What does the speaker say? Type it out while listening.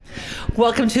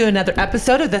Welcome to another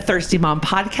episode of the Thirsty Mom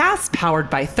Podcast, powered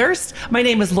by Thirst. My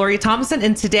name is Lori Thompson,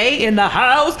 and today in the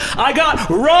house, I got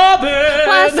Robyn.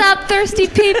 What's up, thirsty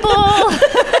people?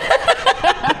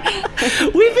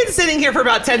 We've been sitting here for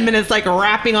about 10 minutes, like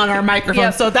rapping on our microphone,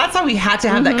 Yep. so that's why we had to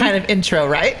have that kind of intro,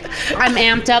 right? I'm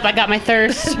amped up. I got my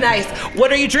thirst. Nice.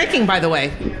 What are you drinking, by the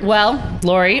way? Well,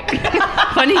 Lori,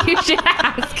 funny you should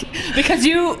ask, because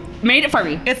you made it for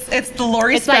me. It's the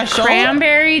Lori It's special. like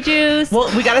cranberry juice.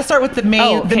 Well, we got to start with the main,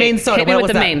 Oh, the okay. main soda. Hit me What with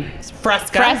was the that? main.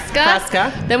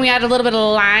 Fresca. Then we add a little bit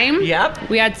of lime. Yep.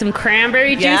 We add some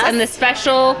cranberry juice Yes. and the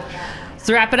special. Let's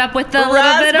wrap it up with a little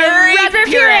bit of Raspberry raspberry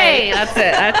puree. puree. That's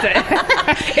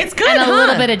it. It's good, And a huh?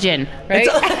 little bit of gin, right?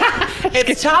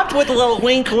 It's topped with a little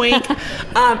wink.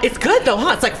 It's good though,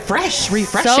 huh? It's like fresh,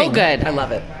 refreshing. So good. I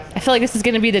love it. I feel like this is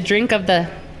going to be the drink of the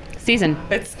season.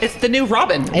 It's the new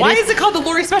Robyn. Why is it called the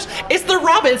Lori Special? It's the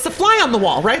Robyn. It's the fly on the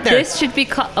wall right there. This should be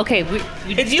called. Okay.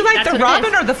 Do you like the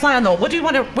Robyn or the fly on the wall? What do you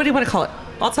want to call it?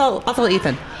 I'll tell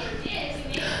Ethan.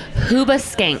 Hooba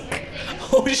Skank.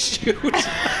 Oh shoot.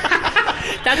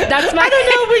 That's my. I don't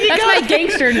know where you That's got my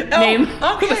gangster name.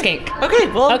 Hooba Skank.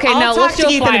 Okay, well, Okay, I'll no, talk let's to do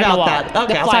a Ethan fly on the about wall. that.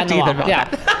 Okay, The I'll fly talk on to the Ethan wall.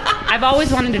 about that. I've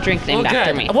always wanted a drink named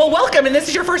after me. Well, welcome, and this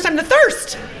is your first time to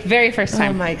Thirst. Very first Oh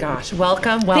time. my gosh,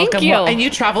 welcome. Thank you. And you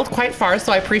traveled quite far,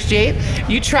 so I appreciate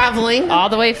you traveling. All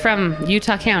the way from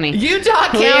Utah County. Utah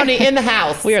County in the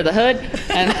house. We are the hood,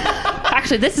 and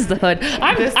actually, this is the hood.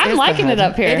 This I'm is liking the it hood.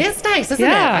 up here. It is nice, isn't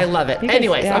Yeah. it? I love it. You guys-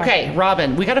 Anyways, yeah. okay,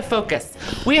 Robyn, we got to focus.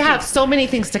 We have so many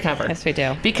things to cover. Yes, we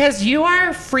do. Because you are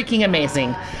freaking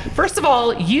amazing. First of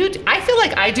all, I feel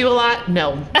like I do a lot.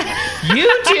 No,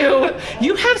 you do.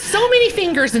 You have so many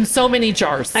fingers in so many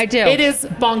jars. I do. It is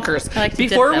bonkers. I like to dip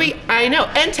Before them. I know,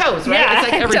 and toes, right? Yeah, It's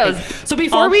like and everything. toes. So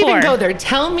before All we even four. go there,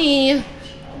 tell me,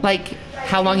 like,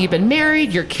 how long you've been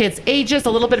married, your kids' ages, a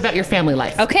little bit about your family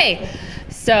life. Okay.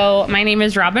 So my name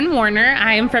is Robyn Warner.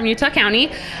 I am from Utah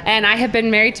County, and I have been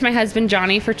married to my husband,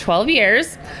 Johnny, for 12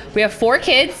 years. We have 4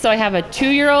 kids. So I have a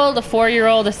 2-year-old, a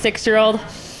 4-year-old, a 6-year-old,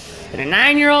 and a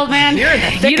 9-year-old, man. You're in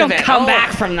the thick You don't of it. come Oh.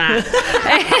 back from that.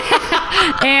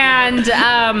 And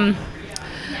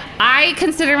I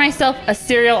consider myself a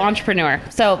serial entrepreneur.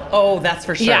 So Oh, that's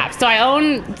for sure. yeah, so I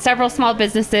own several small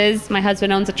businesses. My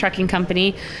husband owns a trucking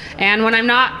company. And when I'm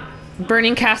not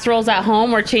burning casseroles at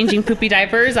home or changing poopy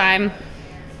diapers, I'm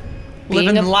being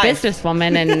Living a life.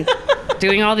 businesswoman and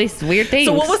doing all these weird things.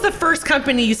 So what was the first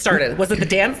company you started? Was it the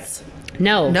dance?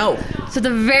 No. No. So the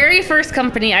very first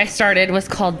company I started was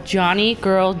called Johnny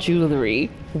Girl Jewelry.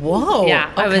 Whoa. Yeah,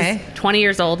 I Okay. was 20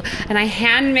 years old, and I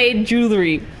handmade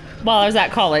jewelry while I was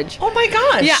at college. Oh my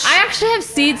gosh. Yeah, I actually have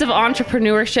seeds of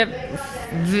entrepreneurship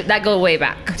that go way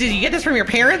back. Did you get this from your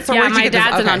parents? Or Yeah, where'd you my get this?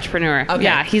 dad's an Okay. entrepreneur. Okay.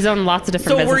 Yeah, he's owned lots of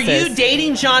different So were businesses. you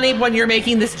dating Johnny when you're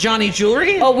making this Johnny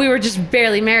jewelry? Oh, we were just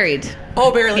barely married.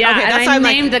 Oh, barely. Yeah, Okay, and that's I why I'm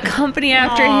named like, the company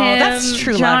after Oh, him. that's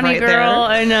true love Johnny right Girl.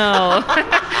 there. I know.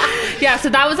 Yeah, so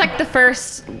that was like the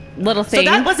first little so thing.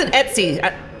 that wasn't Etsy.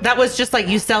 That was just like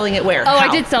you selling it where? Oh, I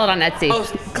How? did sell it on Etsy. Oh,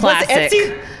 Classic. Was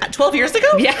it Etsy 12 years ago?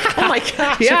 Yeah. Oh my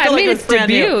gosh. Yeah, I I feel made like its was brand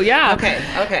new. debut. Yeah. Okay.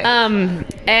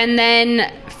 And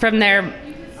then from there,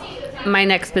 my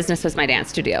next business was my dance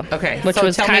studio. Okay, Which so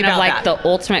was tell me kind of about like that. the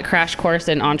ultimate crash course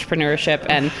in entrepreneurship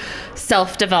and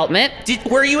self-development.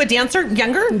 Were you a dancer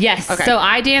younger? Yes. Okay. So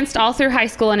I danced all through high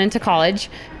school and into college,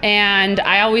 and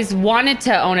I always wanted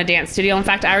to own a dance studio. In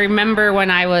fact, I remember when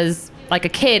I was like a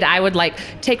kid, I would like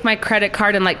take my credit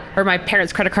card and or my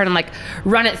parents' credit card and like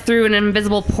run it through an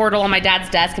invisible portal on my dad's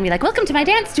desk and be like, "Welcome to my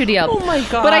dance studio." Oh my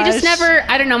gosh. But I just never,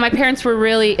 I don't know, my parents were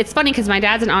really, it's funny because my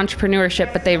dad's an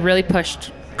entrepreneurship, but they really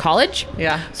pushed college.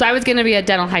 Yeah. So I was going to be a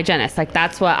dental hygienist. Like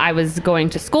that's what I was going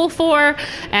to school for.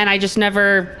 And I just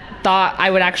never thought I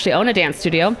would actually own a dance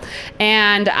studio.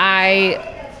 And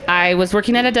I was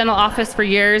working at a dental office for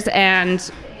years, and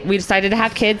we decided to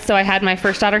have kids. So I had my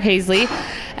first daughter, Hazley,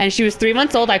 and she was 3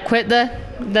 months old. I quit the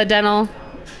dental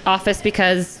office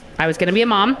because I was going to be a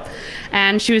mom.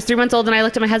 And she was 3 months old, and I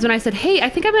looked at my husband and I said, "Hey, I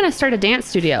think I'm going to start a dance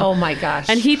studio." Oh my gosh.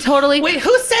 And he totally... Wait,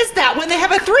 who says that when they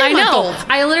have a 3 I month know. old?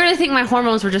 I literally think my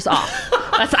hormones were just off.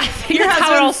 I think Your that's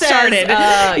how it all husband started.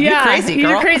 says, "You're crazy,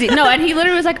 girl." You're crazy. No, and he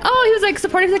literally was like, he was like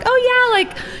supportive. He's like, "Oh yeah,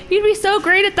 like you'd be so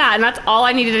great at that." And that's all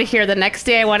I needed to hear. The next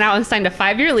day I went out and signed a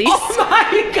 5-year lease. Oh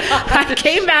my god. I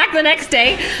came back the next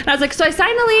day and I was like, "So I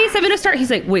signed a lease. I'm going to start." He's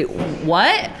like, "Wait,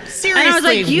 what?" Seriously, And I was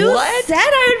like, "You what? said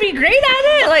I would be great at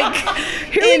it. Like,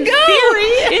 here In we go."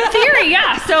 theory. In theory,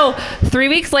 yeah. So 3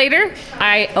 weeks later,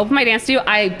 I opened my dance studio.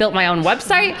 I built my own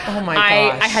website. Oh my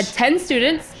I gosh. had 10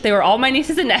 students. They were all my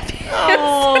nieces and nephews.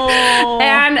 Oh.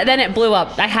 And then it blew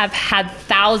up. I have had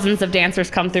thousands of dancers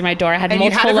come through my door. I had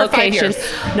multiple locations.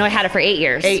 No, I had it for 8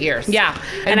 years. 8 years. Yeah.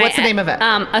 And what's the name of it?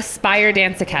 Aspire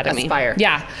Dance Academy. Aspire.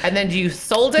 Yeah. And then you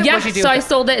sold it? Yeah. What'd you do So with I it?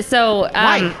 sold it. So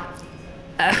Why?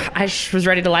 I was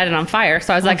ready to light it on fire.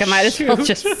 So I was like, I might as well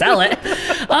just sell it.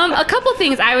 A couple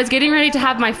things. I was getting ready to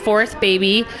have my 4th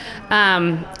baby.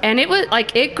 And it was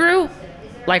like, it grew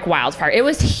like wildfire. It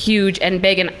was huge and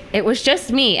big, and it was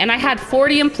just me. And I had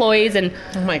 40 employees and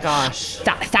oh my gosh,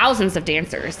 thousands of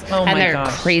dancers. Oh and my they're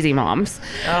gosh. crazy moms.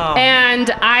 Oh.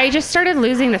 And I just started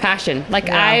losing the passion.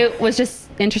 Like I was just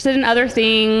interested in other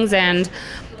things, and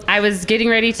I was getting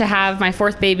ready to have my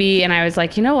 4th baby, and I was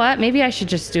like, you know what? Maybe I should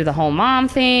just do the whole mom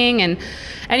thing. And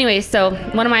anyway, so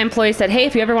one of my employees said, hey,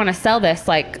 if you ever want to sell this,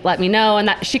 like, let me know. And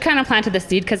that she kind of planted the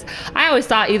seed, because I always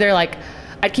thought either like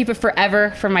I'd keep it forever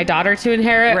for my daughter to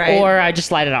inherit, or I'd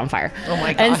just light it on fire. Oh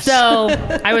my gosh. And so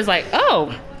I was like,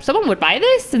 oh, someone would buy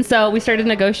this? And so we started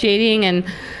negotiating and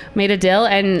made a deal,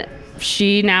 and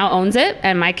she now owns it,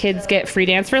 and my kids get free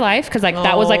dance for life, because like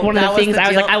that was like one of the things I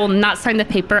was like, I will not sign the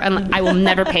paper, and I will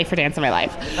never pay for dance in my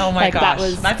life. Oh my like,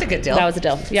 gosh, that's a good deal. That was a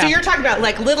deal. Yeah. So you're talking about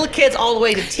like little kids all the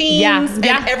way to teens, and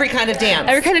every kind of dance.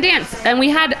 Every kind of dance, and we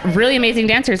had really amazing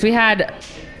dancers. We had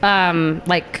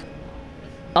like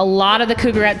a lot of the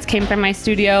Cougarettes came from my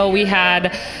studio. We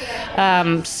had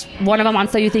one of them on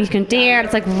So You Think You Can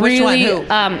Dance, like really. Which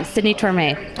one? Who? Sydney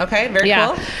Torme. Okay, very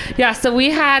cool. Yeah, so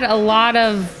we had a lot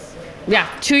of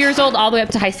 2 years old all the way up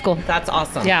to high school. That's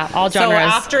awesome. Yeah, all genres. So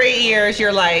after 8 years,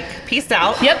 you're like, peace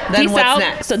out. Yep, then peace what's out.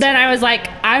 next? So then I was like,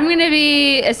 I'm going to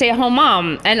be a stay-at-home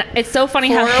mom. And it's so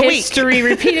funny how history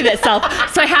repeated itself.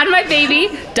 So I had my baby,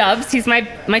 Dubs. He's my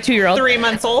 2-year-old. 3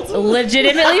 months old?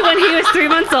 Legitimately when he was 3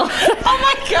 months old. Oh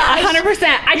my gosh.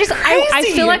 100%. I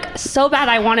feel like so bad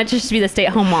I wanted to just be the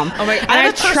stay-at-home mom. Oh my, I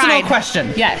have a personal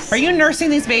question. Yes. Are you nursing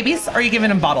these babies, or are you giving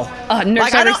them bottle? I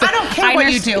don't care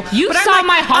what you do. You saw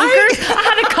my honkers? I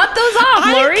had to cut those off,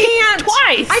 Lori. I can't.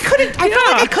 Twice. I felt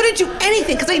like I couldn't do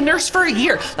anything, because I nursed for a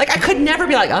year. Like I could never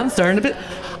be like, I'm starting to be.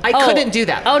 I couldn't do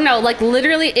that. Oh no, like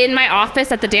literally in my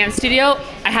office at the dance studio,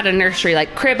 I had a nursery,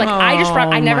 like crib. Like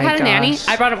I never had a nanny.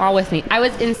 I brought them all with me. I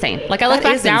was insane. Like I look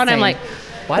back now and I'm like,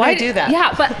 why did I do that?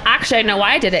 Yeah, but actually I know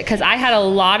why I did it, because I had a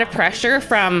lot of pressure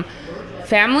from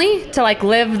family to like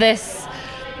live this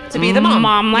to be the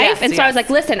mom life. Yes, and so I was like,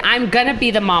 listen, I'm gonna be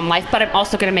the mom life, but I'm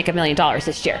also gonna make $1 million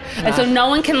this year. And so no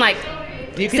one can like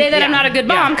say that I'm not a good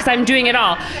mom, because I'm doing it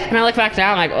all. And I look back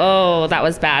now, I'm like, oh, that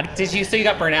was bad. Did you? So you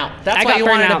got burnt out. That's I why got you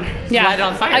burnt wanted out. to light it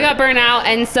on fire. I got burnt out,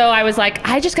 and so I was like,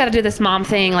 I just got to do this mom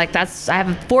thing. Like I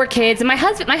have 4 kids, and my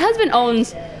husband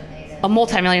owns a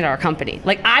multi-million-dollar company.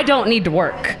 Like I don't need to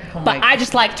work, but I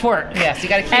just like to work. Yes, you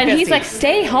got to keep And busy. he's like,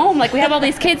 stay home. Like we have all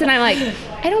these kids, and I'm like,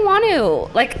 I don't want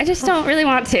to. Like I just don't really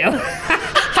want to.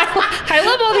 I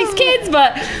love all these kids,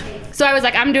 but so I was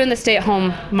like, I'm doing the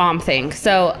stay-at-home mom thing.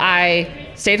 So I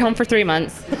stayed home for 3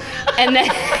 months, and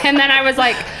then I was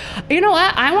like, you know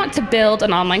what? I want to build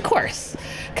an online course,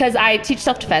 because I teach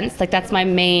self-defense. Like that's my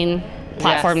main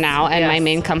platform now, and my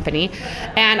main company.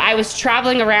 And I was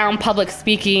traveling around public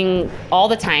speaking all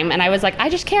the time, and I was like, I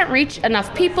just can't reach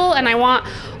enough people, and I want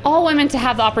all women to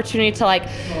have the opportunity to like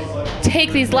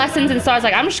take these lessons. And so I was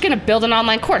like, I'm just gonna build an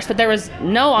online course. But there was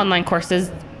no online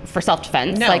courses for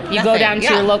self-defense. No, like you go down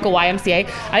to your local YMCA.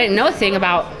 I didn't know a thing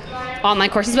about online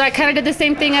courses, but I kind of did the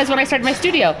same thing as when I started my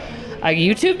studio. I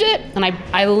YouTubed it, and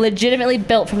I legitimately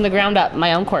built from the ground up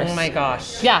my own course. Oh my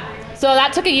gosh. Yeah. So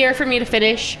that took a year for me to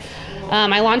finish.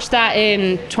 I launched that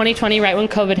in 2020, right when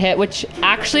COVID hit, which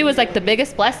actually was like the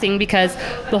biggest blessing, because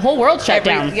the whole world shut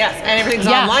down. Yes, and everything's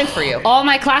online for you. All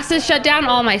my classes shut down.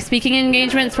 All my speaking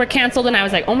engagements were canceled, and I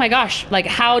was like, oh my gosh, like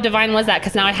how divine was that?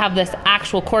 Because now I have this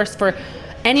actual course for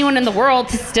anyone in the world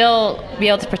to still be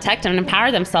able to protect them and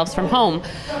empower themselves from home.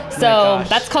 So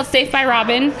that's called Safe by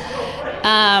Robyn.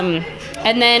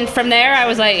 And then from there, I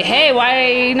was like, hey,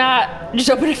 why not just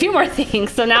open a few more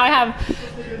things? So now I have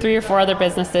 3 or 4 other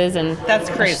businesses, and that's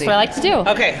crazy. That's what I like to do.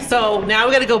 Okay, so now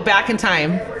we got to go back in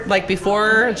time, like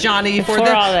before Johnny, before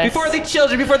the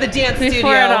children, before the dance studio.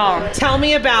 It all. Tell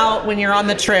me about when you're on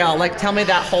the trail. Like, tell me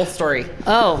that whole story.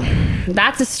 Oh,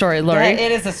 that's a story, Lori. Yeah,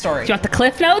 it is a story. Do you want the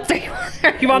cliff notes, or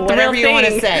you want the real thing? Whatever you want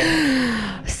to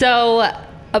say. So,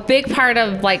 a big part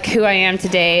of like who I am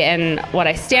today and what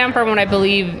I stand for, and what I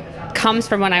believe, comes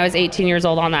from when I was 18 years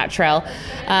old on that trail.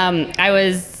 I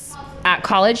was at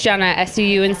college down at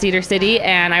SUU in Cedar City,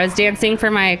 and I was dancing for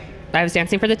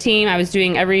the team. I was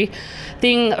doing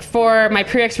everything for my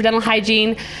prereqs for dental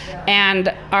hygiene,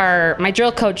 and my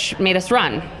drill coach made us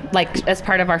run. like as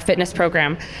part of our fitness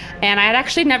program. And I had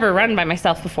actually never run by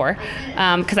myself before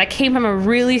because I came from a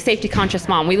really safety conscious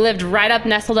mom. We lived right up,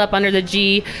 nestled up under the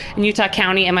G in Utah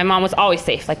County, and my mom was always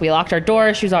safe. Like, we locked our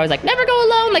doors. She was always like, never go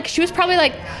alone. Like, she was probably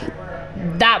like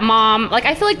that mom. Like,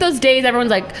 I feel like those days everyone's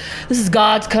like, this is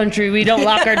God's country, we don't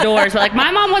lock our doors. But like,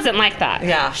 my mom wasn't like that.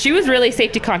 Yeah. She was really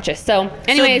safety conscious. So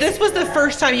anyways. So this was the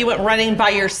first time you went running by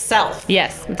yourself?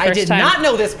 Yes. I did not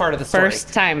know this part of the story.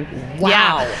 First time. Wow.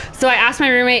 Yeah. So I asked my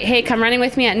roommate, hey, come running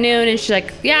with me at noon. And she's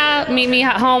like, yeah, meet me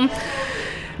at home.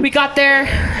 We got there,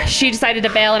 she decided to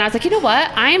bail, and I was like, you know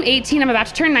what? I am 18, I'm about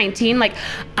to turn 19. Like,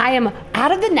 I am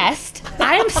out of the nest.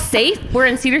 I am safe. We're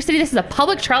in Cedar City. This is a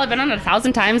public trail. I've been on it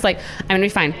 1,000 times. Like, I'm gonna be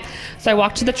fine. So I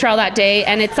walked to the trail that day,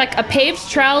 and it's like a paved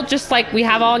trail, just like we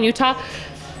have all in Utah.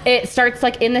 It starts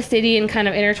like in the city and kind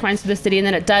of intertwines to the city, and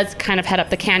then it does kind of head up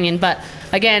the canyon. But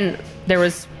again, there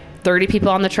was 30 people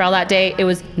on the trail that day. It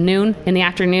was noon in the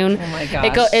afternoon. Oh my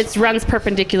gosh. It runs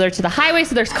perpendicular to the highway,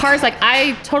 so there's cars. Like,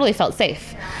 I totally felt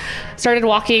safe. Started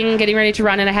walking, getting ready to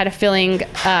run, and I had a feeling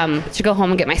to go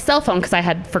home and get my cell phone because I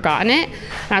had forgotten it.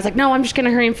 And I was like, no, I'm just going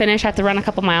to hurry and finish. I have to run a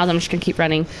couple miles. I'm just going to keep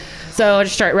running. So I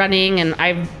just start running, and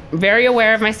I'm very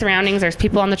aware of my surroundings. There's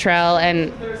people on the trail,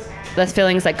 and the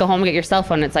feeling's like, go home and get your cell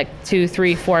phone. It's like 2,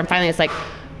 3, 4, and finally it's like,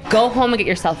 go home and get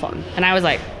your cell phone. And I was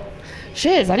like,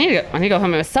 shiz, I need to go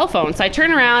home with a cell phone. So I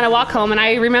turn around, I walk home, and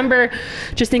I remember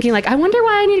just thinking, like, I wonder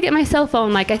why I need to get my cell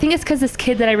phone. Like, I think it's because this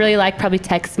kid that I really like probably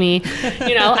texts me.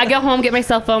 You know, I go home, get my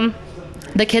cell phone.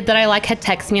 The kid that I like had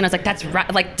texted me, and I was like, that's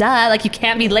right. Like, duh, like, you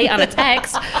can't be late on a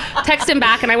text. Text him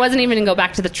back, and I wasn't even gonna go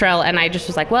back to the trail, and I just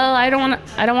was like, well, I don't want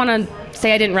to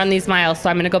say I didn't run these miles, so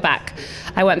I'm gonna go back.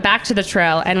 I went back to the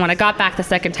trail, and when I got back the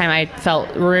second time, I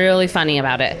felt really funny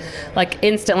about it. Like,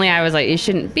 instantly, I was like, you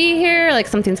shouldn't be here. Like,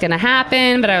 something's gonna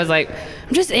happen. But I was like,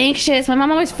 I'm just anxious. My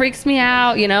mom always freaks me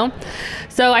out, you know?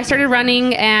 So I started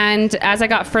running, and as I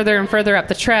got further and further up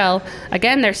the trail,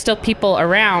 again, there's still people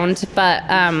around, but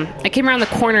I came around the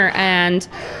corner, and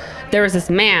there was this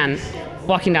man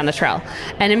walking down the trail.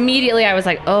 And immediately I was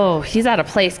like, oh, he's out of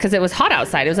place, because it was hot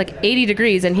outside. It was like 80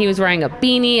 degrees, and he was wearing a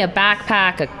beanie, a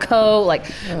backpack, a coat, like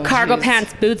cargo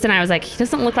pants, boots, and I was like, he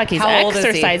doesn't look like he's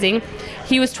exercising.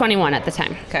 He was 21 at the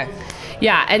time. Okay.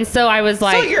 Yeah, and so I was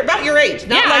like... So you're about your age,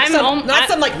 not like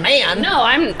some man. No,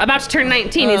 I'm about to turn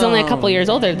 19. He's only a couple years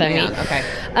older than me. Okay.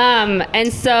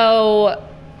 And so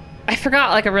I forgot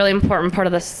like a really important part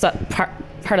of the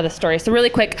part of the story. So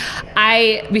really quick,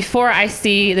 before I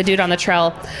see the dude on the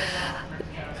trail,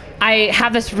 I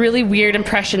have this really weird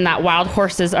impression that wild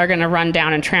horses are going to run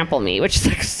down and trample me, which is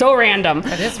like so random.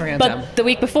 That is random. But the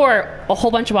week before, a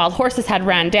whole bunch of wild horses had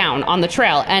ran down on the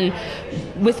trail, and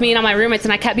with me and all my roommates,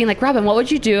 and I kept being like, Robyn, what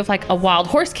would you do if like a wild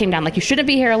horse came down? Like, you shouldn't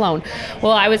be here alone.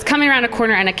 Well, I was coming around a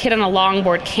corner, and a kid on a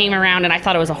longboard came around, and I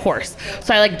thought it was a horse.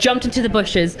 So I like jumped into the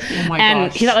bushes,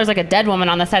 and he thought there was like a dead woman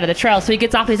on the side of the trail. So he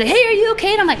gets off, and he's like, hey, are you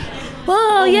okay? And I'm like,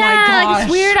 whoa, yeah, like,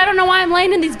 it's weird. I don't know why I'm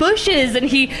laying in these bushes. And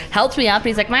he helped me up, and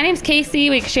he's like, my name's Casey.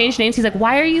 We exchanged names. He's like,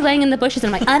 why are you laying in the bushes?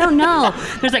 And I'm like, I don't know.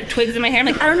 There's like twigs in my hair. I'm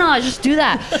like, I don't know. I just do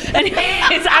that.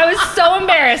 Anyways, I was so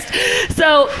embarrassed.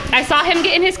 So I saw him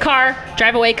get in his car,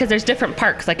 drive away, because there's different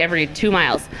parks like every 2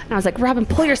 miles. And I was like, Robyn,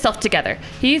 pull yourself together.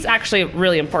 He's actually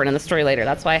really important in the story later.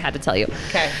 That's why I had to tell you.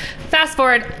 Okay. Fast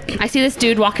forward, I see this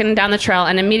dude walking down the trail,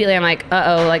 and immediately I'm like,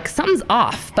 uh-oh, like something's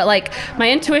off. But like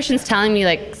my intuition's telling me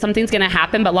like something's gonna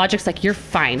happen, but logic's like, you're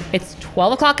fine. It's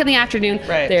 12 o'clock in the afternoon.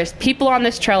 Right. There's people on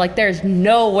this trail. Like, there's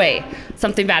no way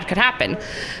something bad could happen.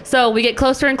 So we get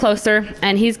closer and closer,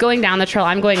 and he's going down the trail,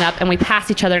 I'm going up, and we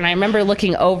pass each other. And I remember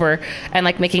looking over and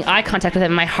like making eye contact with him,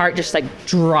 and my heart just like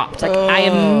dropped. Like I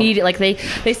immediately, like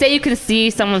they say you can see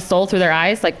someone's soul through their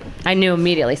eyes. Like I knew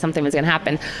immediately something was gonna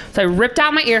happen. So I ripped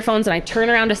out my earphones, and I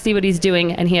turned around to see what he's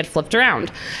doing, and he had flipped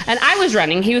around. And I was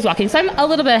running, he was walking, so I'm a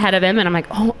little bit ahead of him, and I'm like,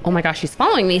 oh my gosh, he's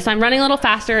following me. So I'm running a little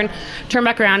faster and turn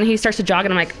back around, and he starts to jog,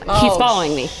 and I'm like, he's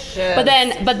following me. Shit.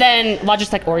 But then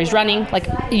logic's like, or he's running. Like,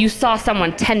 you saw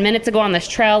someone 10 minutes ago on this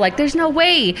trail. Like, there's no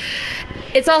way.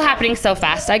 It's all happening so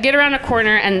fast. I get around a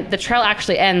corner, and the trail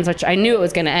actually ends, which I knew it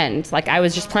was going to end. Like, I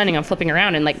was just planning on flipping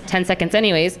around in like 10 seconds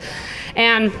anyways.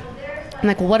 And I'm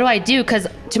like, well, what do I do? Because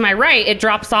to my right, it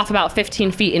drops off about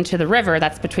 15 feet into the river.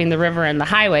 That's between the river and the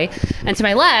highway. And to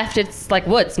my left, it's like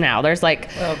woods now. There's like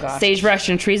sagebrush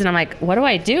and trees. And I'm like, what do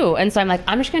I do? And so I'm like,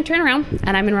 I'm just going to turn around,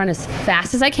 and I'm going to run as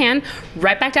fast as I can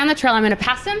right back down the trail. I'm going to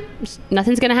pass him.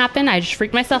 Nothing's going to happen. I just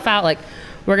freaked myself out. Like,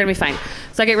 we're going to be fine.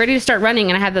 So I get ready to start running,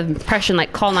 and I have the impression,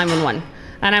 like, call 911.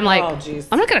 And I'm like,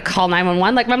 I'm not going to call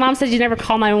 911. Like, my mom said you never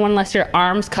call 911 unless your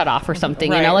arm's cut off or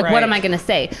something, you know? Like, what am I going to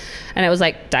say? And it was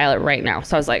like, dial it right now.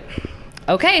 So I was like,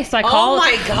 okay. So I call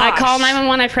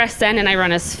 911, I press send, and I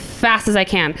run as fast as I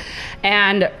can.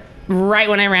 And right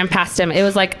when I ran past him, it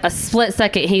was like a split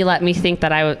second. He let me think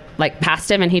that I would like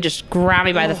past him, and he just grabbed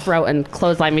me by the throat and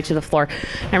clotheslined me to the floor.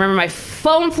 I remember my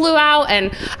phone flew out,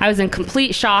 and I was in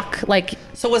complete shock. Like,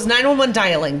 so was 911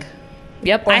 dialing?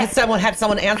 Yep. Or had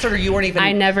someone answered, or you weren't even?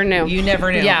 I never knew. You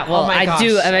never knew. Yeah. Well, I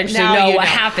do eventually know what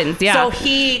happens. Yeah. So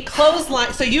he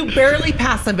clotheslined. So you barely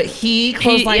passed him, but he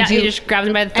clotheslined you. He just grabbed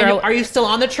me by the throat. And are you still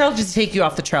on the trail? Just to take you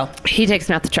off the trail? He takes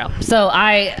me off the trail. So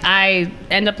I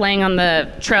end up laying on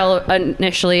the trail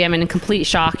initially. I'm in complete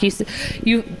shock.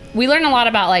 We learn a lot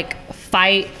about like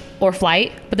fight or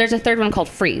flight, but there's a third one called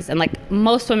freeze, and like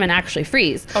most women actually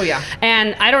freeze. Oh yeah.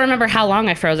 And I don't remember how long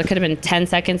I froze. It could have been 10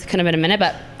 seconds, it could have been a minute,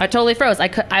 but I totally froze. I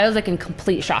was like in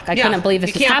complete shock. I couldn't believe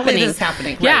this was happening. Believe this is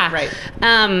happening. Yeah.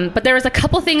 Right. But there was a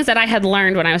couple things that I had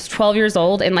learned when I was 12 years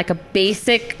old in like a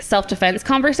basic self-defense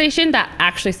conversation that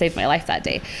actually saved my life that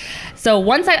day. So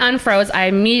once I unfroze, I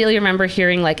immediately remember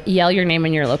hearing like yell your name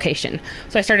and your location.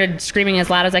 So I started screaming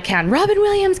as loud as I can, Robyn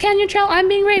Williams, Canyon Trail, I'm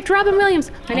being raped, Robyn Williams.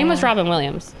 My name was Robyn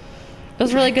Williams. It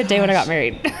was a really good day when I got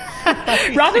married.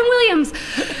 Robyn Williams.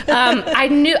 I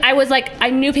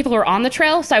knew people were on the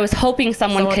trail, so I was hoping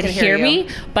someone could hear me,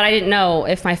 but I didn't know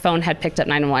if my phone had picked up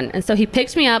 911. And so he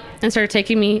picked me up and started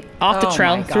taking me off the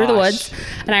trail through the woods.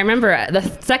 And I remember the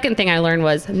second thing I learned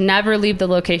was never leave the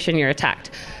location you're attacked.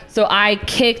 So I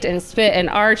kicked and spit and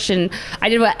arched, and I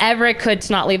did whatever I could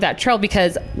to not leave that trail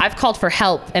because I've called for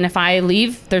help, and if I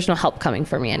leave, there's no help coming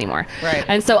for me anymore. Right.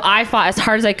 And so I fought as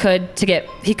hard as I could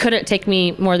he couldn't take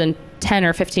me more than 10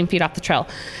 or 15 feet off the trail.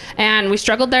 And we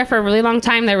struggled there for a really long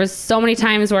time. There was so many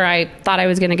times where I thought I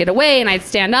was going to get away, and I'd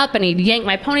stand up and he'd yank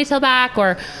my ponytail back,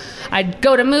 or I'd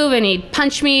go to move and he'd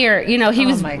punch me, or, he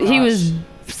was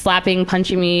slapping,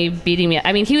 punching me, beating me.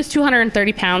 I mean, he was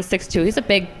 230 pounds, 6'2". He's a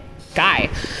big guy.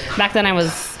 Back then I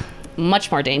was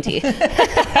much more dainty.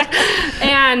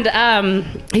 And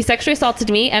he sexually assaulted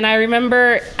me, and I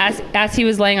remember as he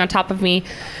was laying on top of me,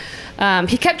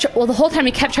 the whole time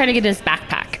he kept trying to get in his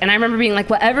backpack, and I remember being like,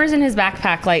 whatever's in his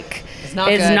backpack is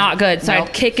not good. So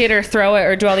I'd kick it or throw it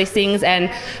or do all these things,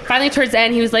 and finally towards the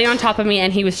end he was laying on top of me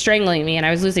and he was strangling me, and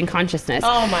I was losing consciousness.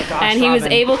 Oh my gosh. And he was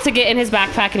able to get in his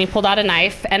backpack, and he pulled out a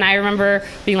knife, and I remember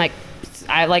being like,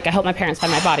 I hope my parents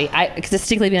find my body. I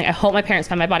distinctly being like, I hope my parents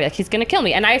find my body. Like, he's going to kill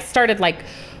me. And I started like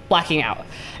blacking out.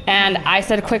 And I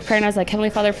said a quick prayer, and I was like, Heavenly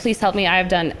Father, please help me. I have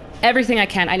done everything I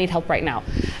can. I need help right now.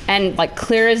 And like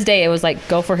clear as day, it was like,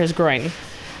 go for his groin.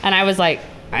 And I was like,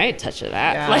 I ain't touching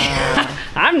that. Yeah.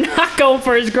 Like, I'm not going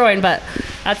for his groin, but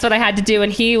that's what I had to do.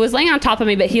 And he was laying on top of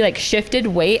me, but he like shifted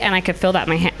weight, and I could feel that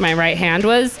my right hand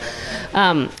was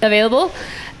available.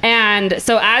 And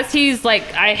so as he's like,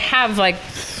 I have like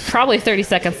probably 30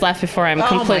 seconds left before I'm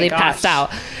completely passed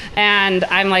out. And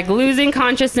I'm like losing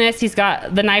consciousness. He's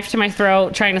got the knife to my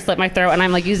throat, trying to slit my throat. And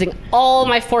I'm like using all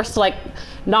my force to like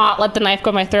not let the knife go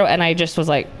in my throat. And I just was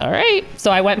like, all right. So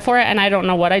I went for it, and I don't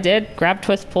know what I did. Grabbed,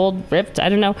 twist, pulled, ripped. I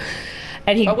don't know.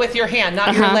 And but with your hand,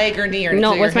 not your leg or knee or anything.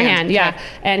 No, with my hand, yeah.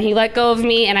 And he let go of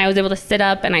me, and I was able to sit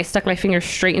up, and I stuck my finger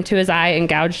straight into his eye and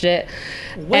gouged it.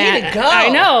 Way to go. I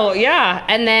know, yeah.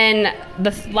 And then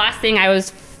the last thing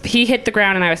he hit the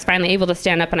ground, and I was finally able to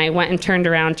stand up, and I went and turned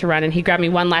around to run, and he grabbed me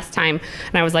one last time,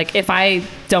 and I was like, if I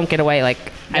don't get away, like,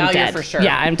 I'm dead. You're for sure.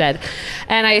 Yeah, I'm dead.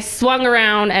 And I swung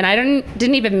around, and I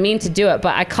didn't even mean to do it,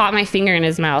 but I caught my finger in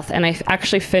his mouth, and I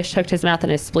actually fish hooked his mouth,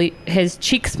 and his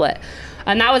cheek split.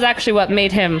 And that was actually what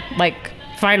made him like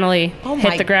finally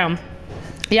hit the ground.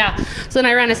 Yeah. So then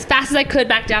I ran as fast as I could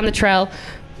back down the trail,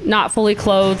 not fully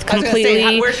clothed, completely.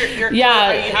 I was gonna say, where's your clothes? Do you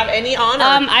have any on?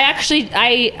 Or?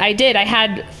 I did.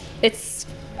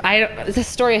 This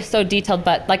story is so detailed,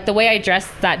 but like the way I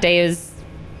dressed that day is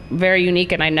very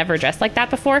unique, and I never dressed like that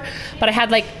before. But I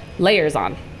had like layers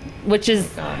on, which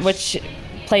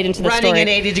played into the running story. In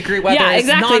 80-degree weather. Yeah,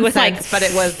 exactly. Nonsense, with like but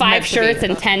it was 5 shirts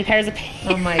and 10 pairs of pants.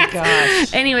 Oh my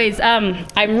gosh. Anyways,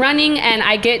 I'm running, and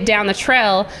I get down the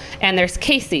trail, and there's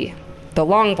Casey, the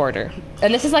longboarder,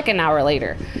 and this is like an hour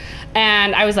later,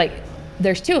 and I was like,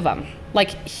 there's 2 of them.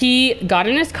 Like, he got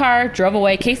in his car, drove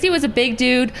away. Casey was a big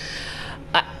dude,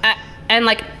 and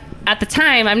like at the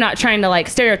time, I'm not trying to like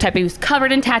stereotype, he was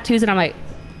covered in tattoos, and I'm like,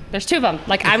 there's 2 of them.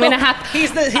 Like, I'm gonna have.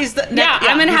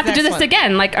 I'm gonna have to do this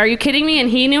again. Like, are you kidding me? And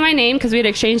he knew my name because we had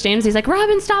exchanged names. He's like,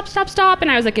 Robyn, stop.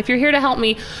 And I was like, if you're here to help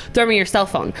me, throw me your cell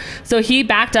phone. So he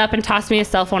backed up and tossed me his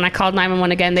cell phone. I called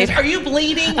 911 again. Are you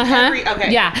bleeding? Okay.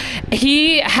 Yeah.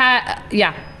 He had.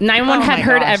 Yeah. 911 had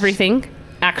heard everything.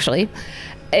 actually.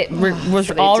 It was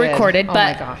so they all did. recorded, Oh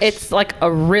my but gosh. it's like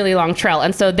a really long trail.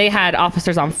 And so they had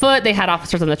officers on foot, they had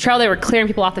officers on the trail, they were clearing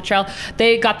people off the trail.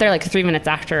 They got there like 3 minutes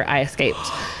after I escaped.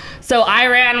 So I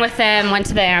ran with them, went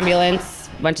to the ambulance,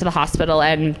 went to the hospital,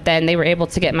 and then they were able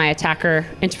to get my attacker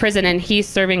into prison, and he's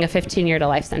serving a 15-year to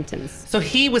life sentence. So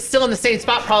he was still in the same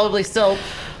spot, probably still.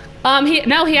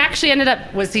 He actually ended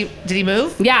up. Did he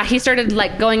move? Yeah, he started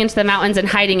like going into the mountains and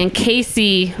hiding, and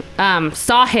Casey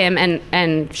saw him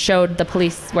and showed the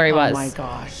police where he was. Oh my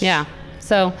gosh. Yeah.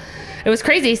 So it was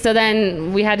crazy. So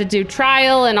then we had to do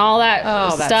trial and all that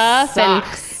that stuff.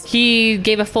 sucks. And he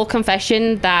gave a full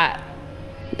confession that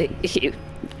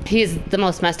he's the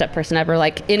most messed up person ever.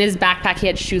 Like in his backpack, he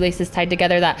had shoelaces tied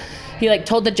together that he like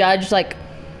told the judge like,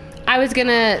 I was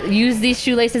gonna use these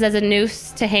shoelaces as a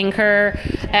noose to hang her.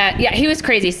 Yeah, he was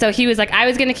crazy. So he was like, I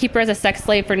was gonna keep her as a sex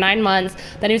slave for 9 months.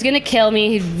 Then he was gonna kill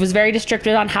me. He was very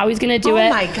descriptive on how he's gonna do it. Oh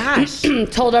my gosh.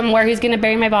 Told him where he's gonna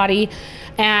bury my body.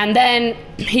 And then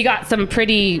he got some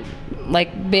pretty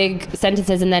like big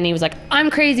sentences, and then he was like, I'm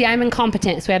crazy, I'm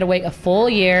incompetent. So we had to wait a full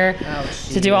year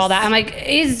to do all that. I'm like,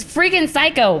 he's freaking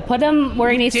psycho. Put him where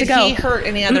he needs to go. Did he hurt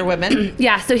any other women?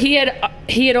 Yeah, so he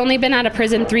had only been out of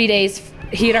prison 3 days.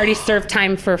 He had already served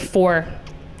time for 4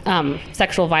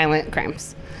 sexual violent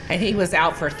crimes. And he was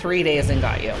out for 3 days and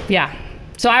got you. Yeah.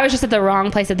 So I was just at the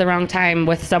wrong place at the wrong time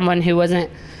with someone who wasn't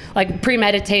like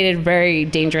premeditated, very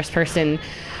dangerous person.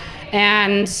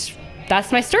 And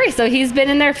that's my story. So he's been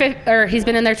in there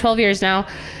 12 years now.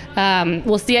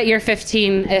 We'll see at year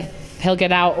 15 if he'll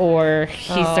get out or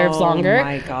he serves longer.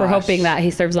 My gosh. We're hoping that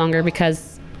he serves longer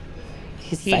because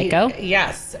he's psycho.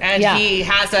 Yes, and Yeah. he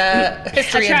has a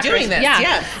history of doing this. Yeah.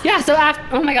 Yes. Yeah. So after,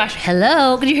 oh my gosh,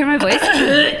 hello. Could you hear my voice?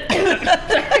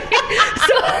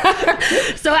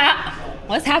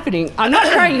 What's happening? I'm not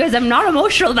crying, you guys. I'm not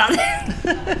emotional about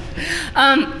this.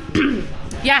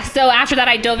 Yeah. So after that,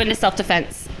 I dove into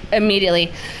self-defense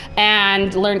immediately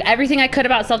and learned everything I could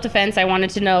about self-defense. I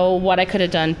wanted to know what I could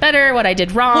have done better, what I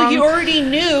did wrong. Well, you already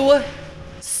knew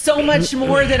so much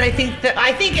more than I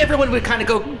think everyone would kind of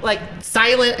go like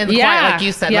silent and quiet, like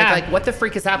you said, Yeah. like what the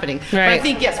freak is happening? But I Right.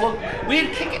 think yes, well,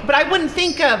 but I wouldn't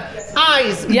think of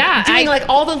eyes, Yeah, doing like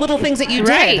all the little things that you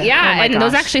Right, did. yeah, Oh my and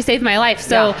those gosh. actually saved my life.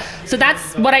 So, Yeah. so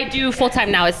that's what I do full time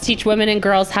now is teach women and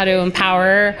girls how to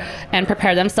empower and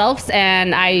prepare themselves.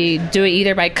 And I do it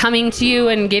either by coming to you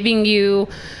and giving you,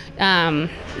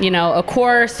 a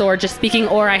course, or just speaking,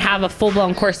 or I have a full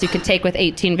blown course you can take with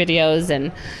 18 videos.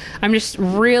 And I'm just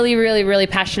really, really, really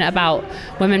passionate about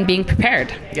women being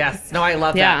prepared. Yes. No, I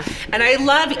love Yeah. that. And I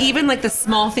love even like the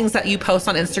small things that you post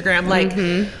on Instagram,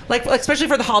 like especially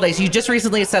for the holidays. You just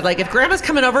recently said like, if grandma's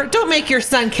coming over, don't make your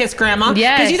son kiss grandma.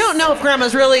 Yes. Because you don't know if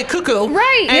grandma's really cuckoo.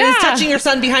 Right, And yeah. is touching your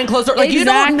son behind closed doors. Like you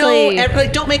don't know, Exactly.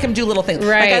 like don't make him do little things.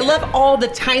 Right. Like I love all the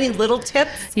tiny little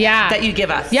tips Yeah. that you give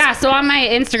us. Yeah, so on my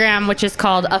Instagram, which is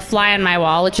called A Fly on My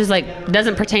Wall, which is like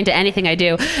doesn't pertain to anything I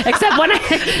do, except when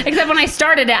I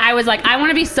started it, I was like, I want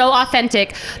to be so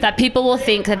authentic that people will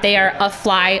think that they are a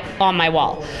fly on my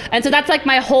wall. And so that's like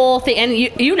my whole thing.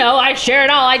 And I share it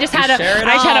all. I just had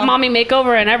a mommy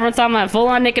makeover and everyone saw my full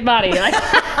on naked body. Like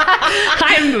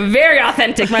I'm very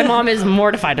authentic. My mom is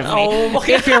mortified of me, Oh,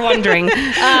 if you're wondering.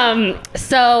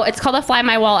 So it's called A Fly on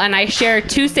My Wall, and I share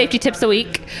 2 safety tips a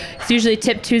week. It's usually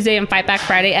Tip Tuesday and Fight Back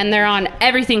Friday, and they're on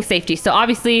everything safety. So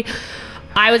obviously,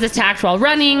 I was attacked while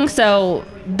running, so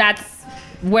that's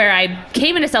where I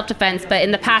came into self-defense. But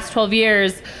in the past 12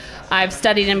 years, I've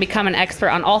studied and become an expert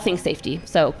on all things safety.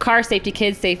 So car safety,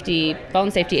 kids safety,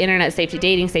 phone safety, internet safety,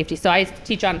 dating safety. So I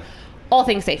teach on all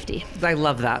things safety. I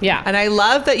love that. Yeah. And I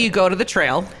love that you go to the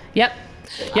trail. Yep.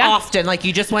 Yeah. Often, like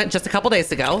you just went just a couple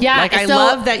days ago. Yeah, Like I so-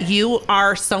 love that you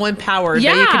are so empowered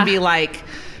that you Yeah. can be like,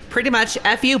 pretty much,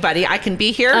 F you, buddy. I can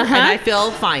be here and I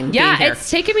feel fine being Yeah, here. it's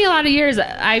taken me a lot of years.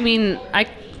 I mean,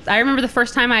 I remember the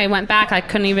first time I went back, I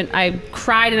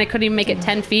cried and I couldn't even make it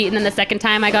 10 feet. And then the second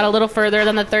time I got a little further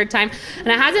than the third time. And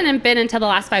it hasn't been until the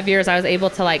last 5 years I was able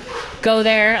to like go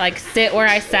there, like sit where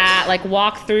I sat, like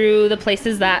walk through the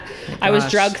places that I was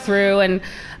Gosh. drugged through. And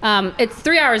it's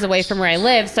 3 hours away from where I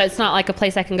live. So it's not like a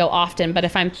place I can go often, but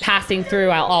if I'm passing through,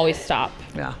 I'll always stop.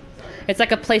 Yeah. It's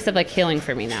like a place of like healing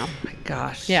for me now. My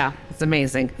gosh. Yeah. It's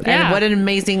amazing. Yeah. And what an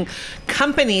amazing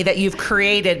company that you've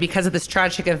created because of this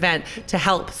tragic event to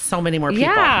help so many more people.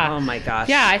 Yeah. Oh my gosh.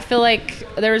 Yeah, I feel like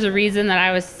there was a reason that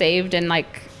I was saved, and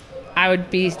like I would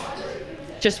be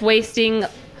just wasting.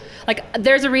 Like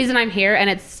there's a reason I'm here, and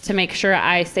it's to make sure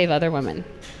I save other women.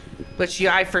 Which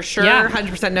I for sure Yeah.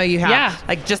 100% know you have. Yeah.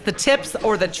 Like just the tips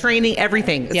or the training,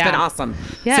 everything. It's Yeah. been awesome.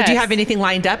 So Yes. do you have anything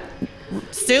lined up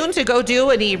soon to go do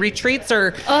any retreats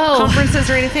or Oh. conferences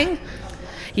or anything?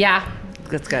 Yeah.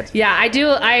 That's good. Yeah, I do.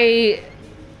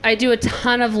 I do a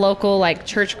ton of local like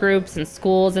church groups and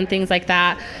schools and things like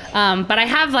that. But I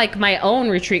have like my own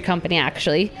retreat company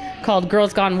actually called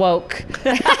Girls Gone Woke.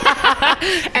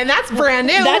 And that's brand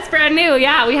new. That's brand new.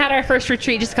 Yeah, we had our first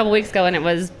retreat just a couple weeks ago, and it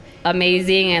was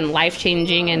amazing and life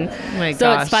changing. And my so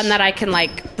gosh. it's fun that I can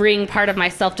like bring part of my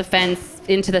self defense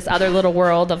into this other little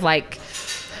world of like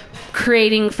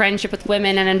creating friendship with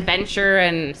women and adventure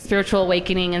and spiritual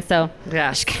awakening. And so Yeah.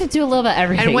 I just kind of do a little bit of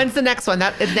everything. And when's the next one?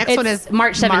 That next one is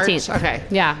March 17th. Okay.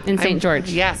 Yeah, in St. George.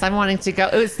 Yes, I'm wanting to go.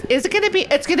 Is it going to be?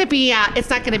 It's going to be at. It's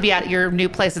not going to be at your new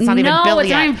place. It's not even built No, it's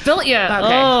yet. not even built yet.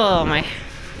 Okay. Oh, my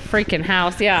freaking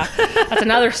house. Yeah. That's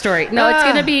another story. No, it's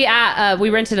going to be at, we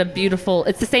rented a beautiful,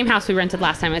 it's the same house we rented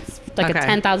last time. It's like a Okay.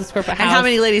 10,000 square foot house. And how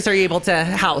many ladies are you able to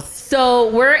house? So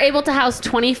we're able to house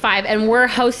 25, and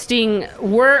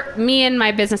me and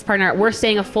my business partner, we're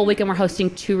staying a full week, and we're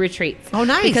hosting 2 retreats. Oh,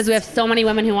 nice. Because we have so many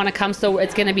women who want to come. So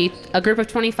it's going to be a group of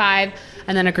 25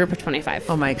 and then a group of 25.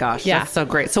 Oh my gosh, Yeah. that's so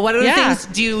great. So what other Yeah. things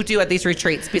do you do at these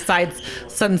retreats besides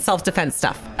some self-defense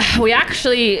stuff? We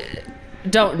actually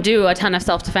don't do a ton of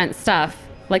self-defense stuff,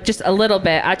 like just a little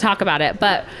bit. I talk about it,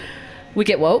 but we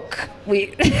get woke.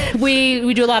 We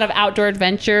we do a lot of outdoor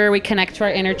adventure. We connect to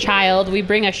our inner child. We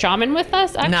bring a shaman with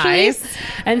us, actually. Nice.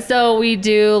 And so we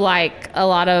do like a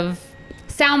lot of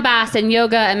sound baths and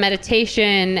yoga and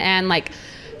meditation and like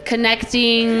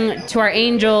connecting to our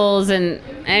angels. And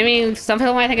I mean, some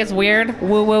people might think it's weird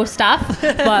woo-woo stuff,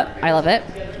 but I love it.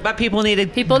 But people need to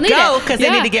People need go it because they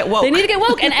need to get woke. They need to get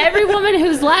woke, and every woman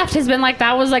who's left has been like,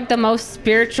 that was like the most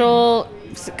spiritual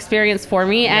experience for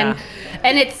me. And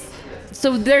it's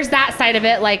so there's that side of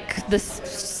it, like the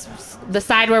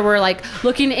side where we're like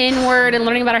looking inward and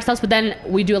learning about ourselves, but then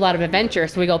we do a lot of adventure.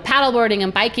 So we go paddleboarding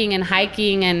and biking and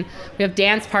hiking, and we have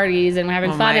dance parties, and we're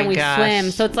having Oh fun, my and we gosh. swim.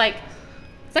 So it's like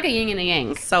a yin and a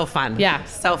yang. So fun. Yeah.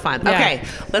 So fun. Yeah. Okay,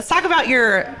 let's talk about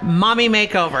your mommy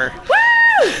makeover.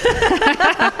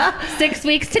 6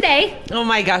 weeks today. Oh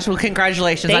my gosh! Well,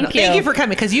 congratulations! Thank you. Thank you for coming,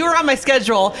 because you were on my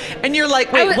schedule, and you're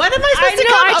like, "Wait, when am I supposed to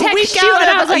know, come? I A text week you out?" and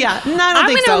I was like, yeah, no, I don't I'm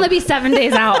think gonna so. only be 7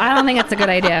 days out. I don't think that's a good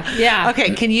idea. Yeah.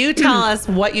 Okay, can you tell us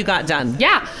what you got done?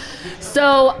 Yeah.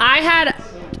 So I had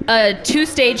a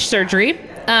 2-stage surgery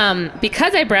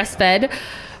because I breastfed.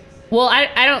 Well,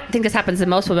 I don't think this happens in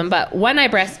most women, but when I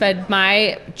breastfed,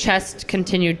 my chest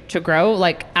continued to grow,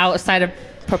 like outside of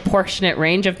proportionate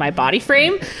range of my body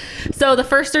frame. So the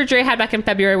first surgery I had back in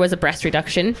February was a breast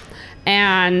reduction.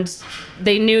 And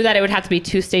they knew that it would have to be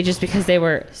 2 stages because they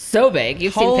were so big.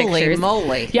 You've seen Holy pictures.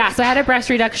 moly. Yeah, so I had a breast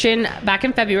reduction back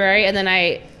in February, and then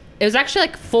it was actually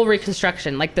like full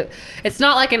reconstruction. Like it's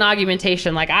not like an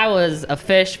augmentation. Like I was a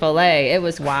fish fillet. It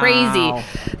was crazy.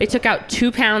 They took out 2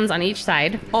 pounds on each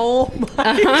side. Oh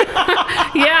my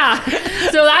God. Yeah.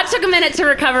 So that took a minute to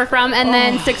recover from. And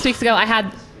then 6 weeks ago, I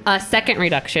had a second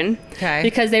reduction. Okay.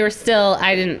 Because they were still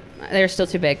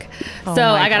too big. Oh so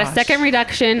my I got gosh. a second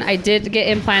reduction. I did get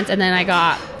implants, and then I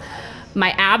got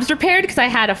my abs repaired because I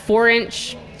had a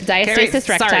 4-inch diastasis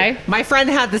recti. Sorry. My friend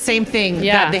had the same thing.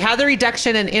 Yeah. That they had the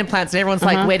reduction and implants, and everyone's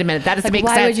like, "Wait a minute, that doesn't make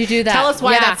Why sense." would you do that? Tell us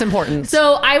why Yeah. that's important.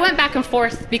 So I went back and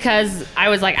forth because I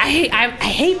was like, I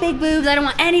hate big boobs. I don't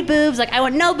want any boobs. Like I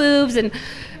want no boobs. And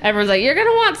everyone's like, you're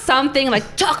gonna want something.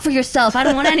 Like talk for yourself. I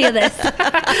don't want any of this.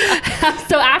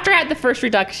 So after I had the first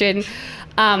reduction,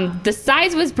 the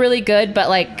size was really good, but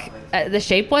like the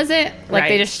shape wasn't. Like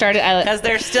they Right. just started. Because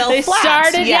they're still They flat.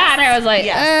 started, yeah, and I was like,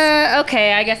 Yes.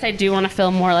 okay, I guess I do want to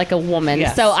feel more like a woman.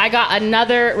 Yes. So I got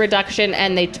another reduction,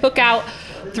 and they took out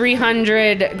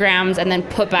 300 grams and then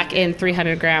put back in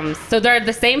 300 grams. So they're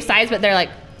the same size, but they're like,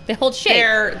 they hold shape.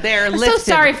 They're I'm lifted.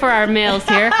 so sorry for our males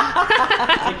here.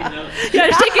 Yeah,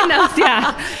 they're taking notes.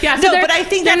 Yeah, yeah. So No, they're- but I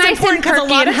think they're that's nice important and because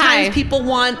a lot of perky and times high. people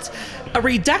want a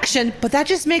reduction, but that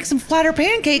just makes them flatter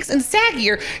pancakes and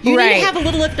saggier. You need Right. to have a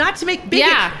little lift, not to make big,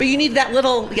 Yeah. but you need that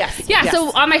little, yes. Yeah, yes.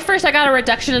 so on my first, I got a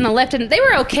reduction in the lift, and they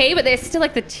were okay, but they still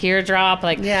like the teardrop.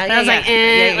 Like, Yeah, and I was yeah, like, yeah.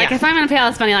 Yeah, like yeah. if I'm gonna pay all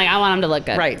this money, like I want them to look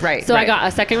good. Right, So I right. got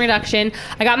a second reduction.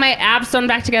 I got my abs sewn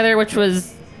back together, which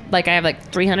was like I have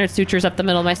like 300 sutures up the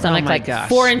middle of my stomach, Oh my like gosh.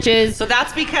 4 inches. So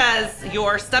that's because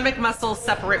your stomach muscles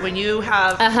separate when you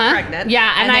have pregnant.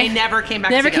 Yeah, and they I never came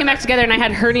back Never together. came back together, and I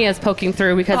had hernias poking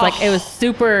through because like it was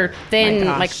super thin, My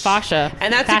gosh. like fascia.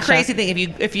 And that's fascia. a crazy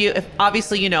thing. If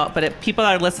obviously you know it, but if people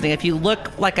that are listening, if you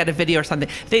look like at a video or something,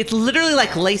 they literally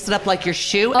like lace it up like your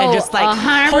shoe and Oh, just like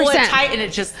 100%. pull it tight, and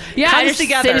it just Yeah, it comes just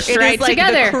together. cinched It right is like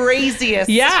together. the craziest.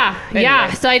 Yeah, yeah.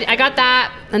 Anyway. So I got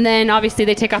that. And then obviously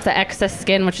they take off the excess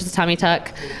skin, which is a tummy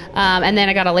tuck. And then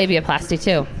I got a labiaplasty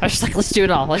too. I was just like, let's do it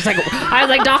all. I was like,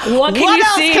 Doc, what can you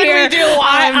else see can here? we do while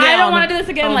I'm I down? don't want to do this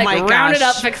again. Oh like, my round it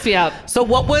gosh. up, fix me up. So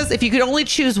what was, if you could only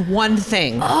choose one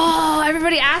thing? Oh,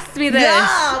 everybody asked me this.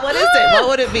 Yeah, what is it? What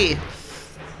would it be?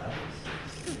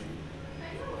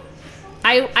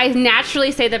 I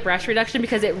naturally say the breast reduction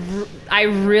because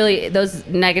those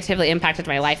negatively impacted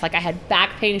my life. Like I had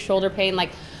back pain, shoulder pain,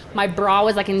 like my bra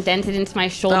was like indented into my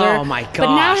shoulder. Oh my gosh.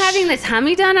 But now having the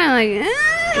tummy done, I'm like,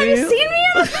 have you seen me?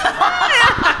 Like,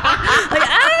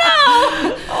 I don't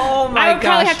know. Oh my gosh. I would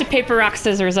probably have to paper rock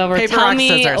scissors over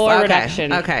tummy or okay.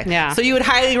 reduction. Okay. Yeah. So you would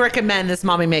highly recommend this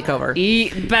mommy makeover.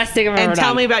 Best thing I've ever And done.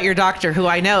 tell me about your doctor, who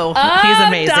I know he's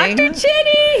amazing. Dr.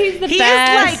 Chinny. He's the He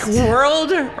best. is like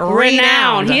world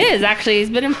renowned. He is actually. He's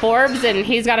been in Forbes and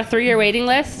he's got a 3-year waiting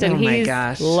list. And Oh my he's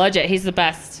gosh. legit. He's the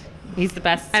best. He's the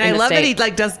best. And in I the love that state. he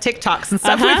like does TikToks and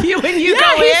stuff with you when you yeah,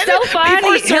 go he's in. so fun.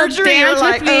 Before He'll surgery, you're dance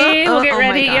like, with me. We'll get oh my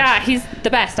ready. gosh. Yeah, he's the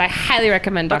best. I highly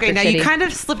recommend Dr. Okay, now Chitty. you kind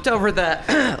of slipped over the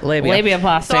labia.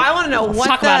 Labiaplasty. So I want to know Let's what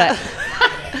talk about it.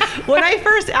 When I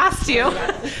first asked you,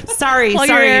 sorry, Plug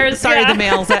your ears, yeah. the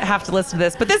males that have to listen to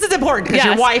this, but this is important because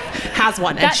your Yes. wife has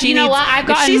one, and she you know needs, what? I've if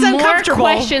gotten she's more uncomfortable.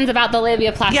 questions about the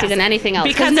labiaplasty Yes, than anything else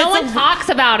because because no it's one a- talks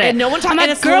about it. and no one talks- I'm and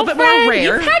like, it's a little bit more "Girlfriend,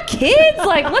 rare." You've had kids.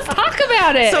 Like, let's talk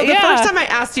about it. So the Yeah. first time I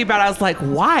asked you about it, I was like,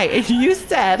 why? And you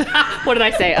said, What did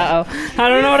I say? Uh oh. I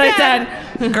don't know what I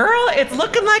said. Girl, it's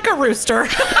looking like a rooster.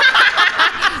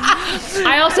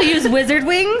 I also use wizard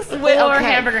wings or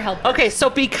hamburger helper. Okay, so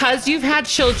because you've had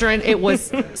children, it was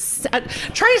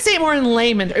try to say it more in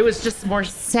layman. It was just more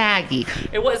saggy.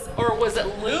 It was, or was it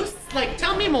loose? Like,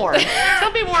 tell me more.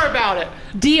 Tell me more about it.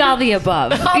 D all the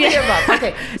above. All the above.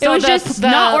 Okay, It was just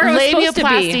not where it was supposed to be.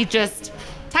 labiaplasty just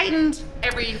tightened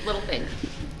every little thing.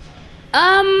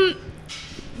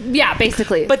 Yeah,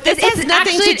 basically. But this has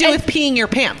nothing actually- to do with peeing your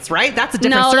pants, right? That's a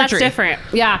different no, surgery. that's different.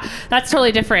 Yeah, that's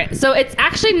totally different. So it's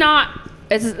actually not.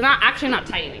 It's not actually not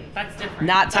tightening. That's different.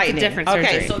 Not That's tightening. a different surgery.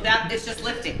 Okay, so that is just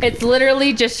lifting. It's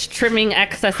literally just trimming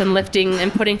excess and lifting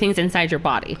and putting things inside your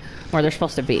body where they're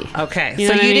supposed to be. Okay, You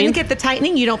so know what you I mean? didn't get the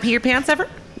tightening? You don't pee your pants ever?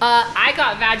 I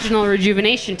got vaginal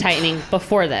rejuvenation tightening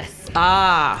before this.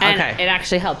 Ah, And okay. it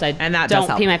actually helped. And that does don't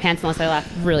help. pee my pants unless I laugh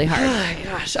really hard. Oh my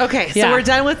gosh. Okay, so Yeah. we're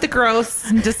done with the gross,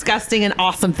 and disgusting, and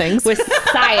awesome things. With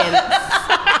science.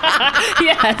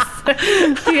 Yes.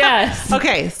 Yes.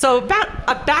 Okay, so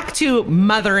back to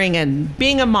mothering and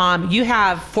being a mom. You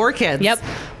have 4 kids. Yep.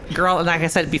 Girl, and like I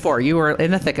said before, you were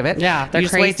in the thick of it. Yeah, they're you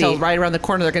just wait crazy. till right around the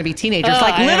corner they're going to be teenagers. Oh,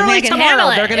 like I literally can handle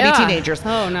tomorrow it. they're going to Yeah. be teenagers.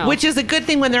 Oh, no. Which is a good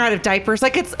thing when they're out of diapers.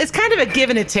 Like it's kind of a give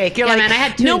and a take. You're Yeah, like, man, I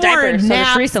had 2 no more diapers, so just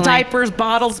naps, recently. diapers,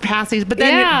 bottles, passies. But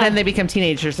then Yeah. then they become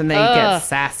teenagers and they get Ugh.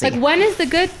 sassy. Like, when is the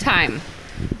good time?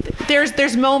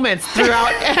 There's moments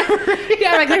throughout every.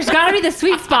 Yeah, like there's got to be the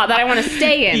sweet spot that I want to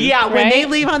stay in. Yeah, when right? they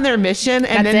leave on their mission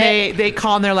and That's then they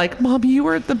call and they're like, "Mom, you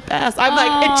were the best." I'm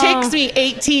like, it takes me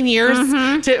 18 years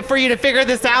for you to figure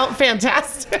this out.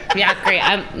 Fantastic. Yeah, great.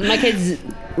 My kids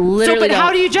literally. But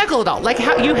how do you juggle it all? Like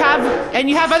how you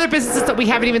have other businesses that we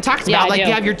haven't even talked Yeah, about. I Like do.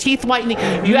 you have your teeth whitening,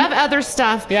 you have other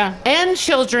stuff, Yeah. and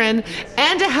children,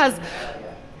 and a husband.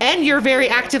 And you're very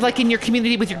active, like in your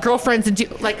community with your girlfriends, and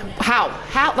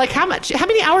how much? How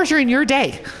many hours are in your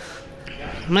day?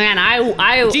 Man,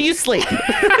 I Do you sleep?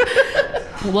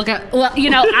 well, you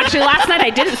know, actually last night I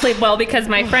didn't sleep well because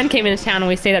my friend came into town and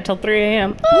we stayed up till 3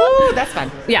 a.m. Ooh, that's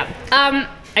fun. Yeah.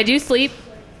 I do sleep,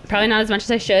 probably not as much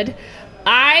as I should.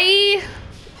 I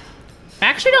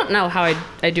actually don't know how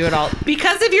I do it all.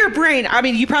 Because of your brain, I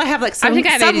mean, you probably have like some I think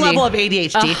I have ADD. level of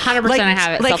ADHD. 100% I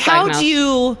have it, Like, how self-diagnosed. do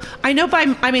you? I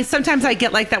know sometimes I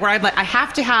get like that where I'm like, I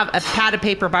have to have a pad of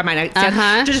paper by my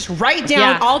nightstand to just write down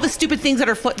Yeah. all the stupid things that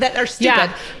are stupid.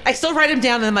 Yeah. I still write them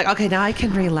down, and I'm like, okay, now I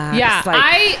can relax. Yeah,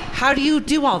 Like, how do you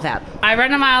do all that? I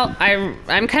run a mile.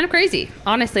 I'm kind of crazy,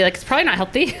 honestly. Like, it's probably not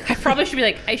healthy. I probably should be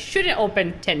like, I shouldn't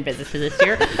open 10 businesses this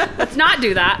year. Let's not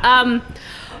do that.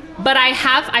 But I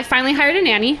finally hired a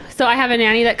nanny. So I have a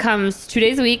nanny that comes 2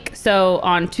 days a week. So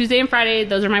on Tuesday and Friday,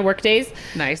 those are my work days.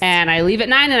 Nice. And I leave at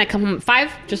 9 and I come home at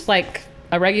 5, just like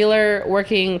a regular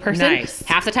working person. Nice.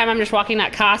 Half the time I'm just walking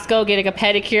at Costco, getting a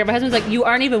pedicure. My husband's like, you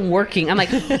aren't even working. I'm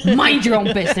like, mind your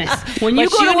own business. When you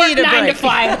But go you to work need a 9 to break.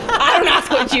 5, I don't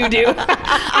ask what you do.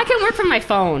 I can work from my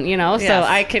phone, you know, so Yes.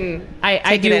 I Take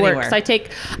do it work. anywhere. So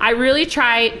I really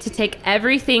try to take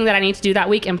everything that I need to do that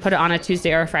week and put it on a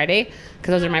Tuesday or a Friday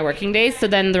because those are my working days. So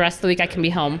then the rest of the week I can be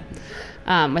home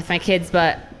with my kids.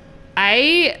 But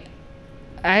I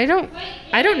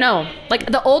don't know.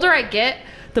 Like the older I get,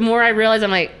 the more I realize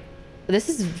I'm like, this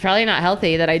is probably not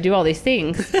healthy that I do all these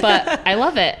things, but I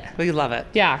love it. We love it.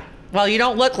 Yeah. Well, you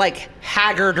don't look like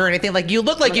haggard or anything. Like you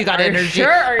look like you got energy. Sure?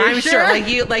 Are you I'm sure.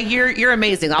 You're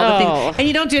amazing. All the Oh. things, and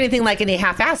you don't do anything like any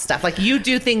half-ass stuff. Like you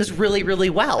do things really, really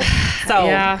well. So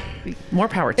Yeah. more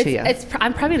power to you.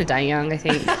 I'm probably gonna die young, I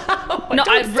think. Don't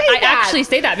I say that. actually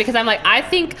say that because I'm like, I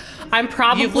think I'm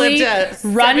probably You've lived a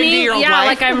running. 70-year-old Yeah, life.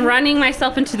 like I'm running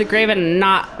myself into the grave and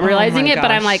not realizing my it.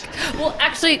 But I'm gosh. like, well,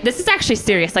 actually, this is actually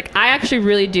serious. Like I actually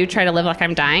really do try to live like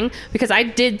I'm dying because I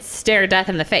did stare death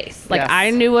in the face. Like Yes. I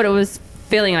knew what it was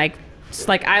feeling like. Just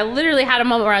like I literally had a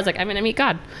moment where I was like, I'm gonna meet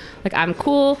God. Like I'm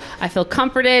cool. I feel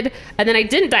comforted. And then I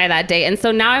didn't die that day. And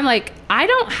so now I'm like, I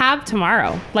don't have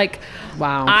tomorrow. Like,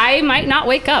 Wow. I might not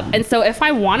wake up. And so if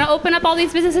I want to open up all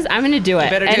these businesses, I'm going to do it.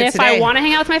 better do And it if I today. want to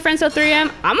hang out with my friends till 3 a.m.,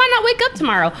 I might not wake up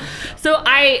tomorrow. So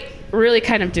I really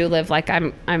kind of do live like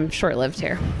I'm short-lived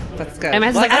here. That's good. And I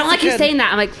was Well, like, I don't that's like you good. saying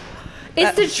that. I'm like,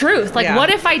 it's the truth. Like, yeah. what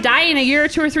if I die in a year or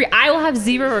 2 or 3? I will have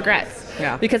zero regrets.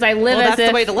 Yeah. Because I live Well, as that's if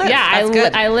the way to live. Yeah, That's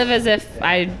good. I live as if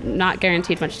I'm not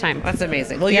guaranteed much time. That's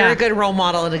amazing. Well, Yeah. you're a good role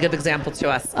model and a good example to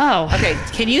us. Oh. Okay.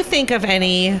 Can you think of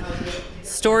any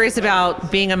stories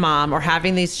about being a mom or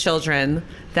having these children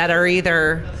that are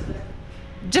either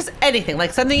just anything,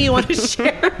 like something you want to share?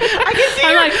 I can see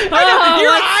I'm your, like, I know,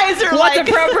 your what's- eyes are what's like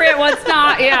appropriate, what's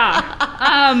not.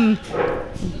 Yeah.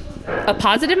 A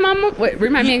positive mom. Wait,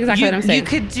 remind me exactly what I'm saying. You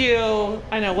could do.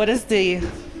 I know. What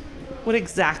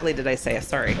exactly did I say?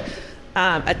 Sorry.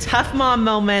 A tough mom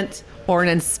moment or an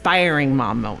inspiring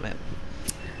mom moment.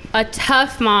 A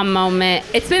tough mom moment.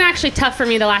 It's been actually tough for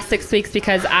me the last 6 weeks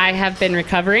because I have been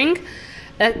recovering.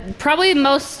 Probably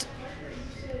most,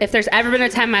 if there's ever been a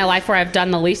time in my life where I've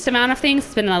done the least amount of things,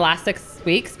 it's been in the last 6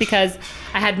 weeks because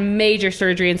I had major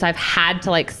surgery and so I've had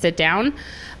to like sit down.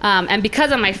 And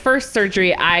because of my first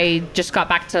surgery, I just got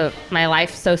back to my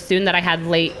life so soon that I had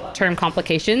late term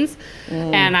complications.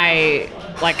 And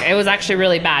it was actually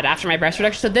really bad after my breast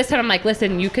reduction. So this time I'm like,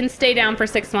 listen, you can stay down for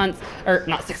 6 months, or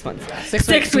not 6 months,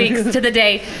 6 weeks to the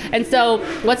day. And so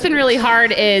what's been really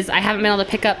hard is I haven't been able to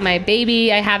pick up my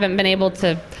baby. I haven't been able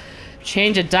to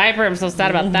change a diaper. I'm so sad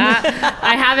about that.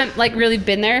 I haven't like really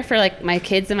been there for like my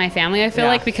kids and my family, I feel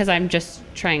like, because I'm just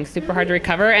trying super hard to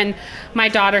recover. And my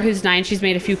daughter, who's 9, she's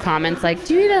made a few comments like,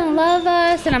 do you even love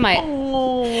us? And I'm like,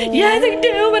 yes, I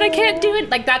do, but I can't do it.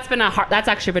 Like that's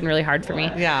actually been really hard for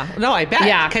me. Yeah. No, I bet.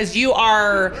 Yeah. Because you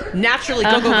are naturally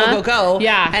go.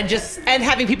 Yeah. And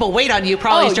having people wait on you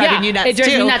probably is driving you nuts It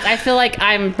drives too. me nuts. I feel like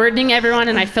I'm burdening everyone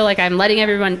and I feel like I'm letting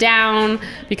everyone down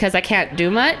because I can't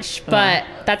do much, but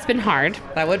that's been hard.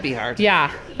 That would be hard. Yeah,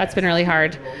 that's been really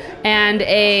hard. And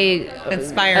a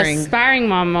aspiring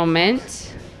mom moment.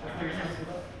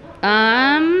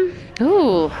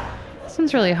 Ooh, this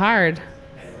one's really hard.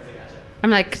 I'm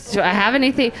like, do I have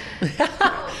anything?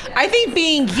 I think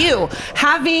being you,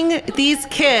 having these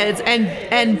kids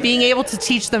and being able to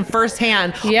teach them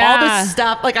firsthand all Yeah. this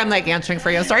stuff. Like I'm like answering for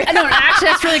you. I'm sorry. No, actually,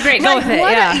 that's really great. Go Like, with it.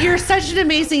 what Yeah. you're such an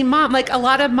amazing mom. Like a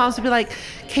lot of moms would be like,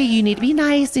 okay, you need to be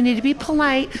nice. You need to be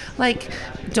polite. Like,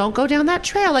 don't go down that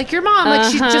trail. Like your mom.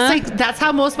 Like she's just like, that's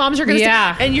how most moms are going to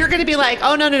Yeah. say. And you're going to be like,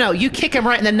 oh, no. You kick him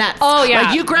right in the nuts. Oh, yeah.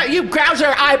 Like you gouge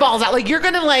their eyeballs out. Like you're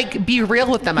going to like be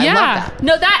real with them. I love that.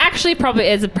 No, that actually probably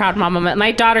is a proud mom moment.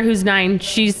 My daughter, who's 9,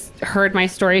 she's heard my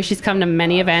story. She's come to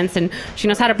many events and she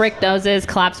knows how to break noses,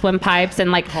 collapse windpipes,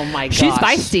 and like, Oh my she's gosh.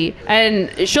 feisty.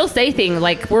 And she'll say things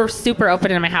like, we're super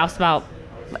open in my house about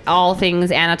all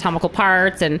things anatomical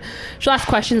parts. And she'll ask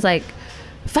questions like,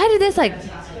 if I did this, like,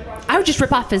 I would just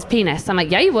rip off his penis. I'm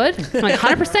like, yeah, you would. I'm like,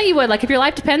 100% you would. Like, if your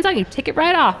life depends on you, take it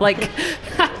right off. Like,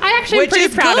 I actually am Which pretty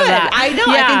is proud good. of that. I know.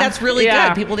 I Yeah. think that's really Yeah.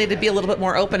 good. People need to be a little bit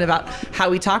more open about how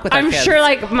we talk with our I'm kids. sure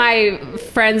like my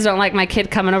friends don't like my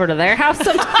kid coming over to their house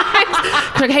sometimes.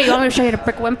 Like, hey, you want me to show you how to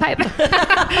break a windpipe?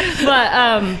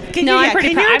 But Can no, you, I'm pretty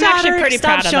can proud. your I'm actually daughter pretty stop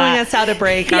proud of showing that. us how to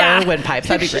break our windpipes?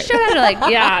 That'd be great. She showed how to like,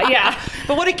 yeah.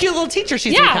 But what a cute little teacher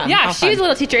she's Yeah, become. yeah. How She's fun. a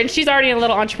little teacher, and she's already a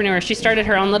little entrepreneur. She started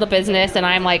her own little business, and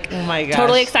I'm like, Oh my gosh.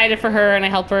 totally excited for her, and I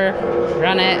help her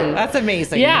run it. And That's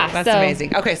amazing. Yeah, That's so-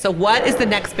 amazing. Okay, so what is the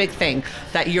next big thing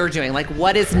that you're doing? Like,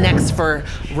 what is next for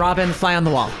Robyn Fly on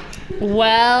the Wall?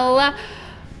 well,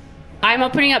 I'm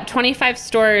opening up 25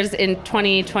 stores in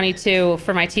 2022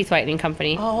 for my teeth whitening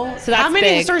company. So that's how many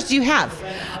big. stores do you have?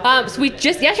 So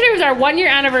yesterday was our 1-year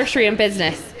anniversary in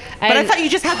business. But I And- thought you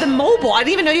just had the mobile. I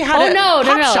didn't even know you had Oh a no,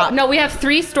 pop shop. no! We have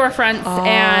 3 storefronts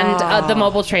and the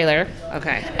mobile trailer.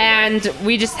 Okay. And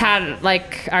we just had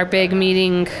like our big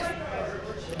meeting,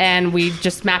 and we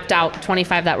just mapped out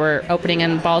 25 that were opening,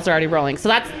 and balls are already rolling. So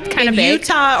that's kind of In big.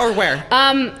 Utah or where?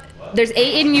 there's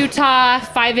 8 in Utah,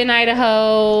 5 in Idaho.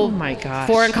 Oh my gosh.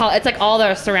 4 in Colorado. It's like all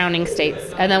the surrounding states,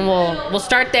 and then we'll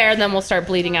start there, and then we'll start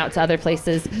bleeding out to other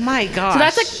places. My gosh. So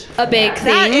that's like a big thing.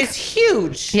 That is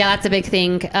huge. Yeah, that's a big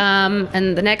thing.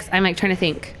 And the next, I'm like trying to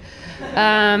think.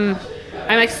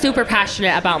 I'm like super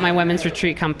passionate about my women's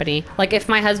retreat company. Like if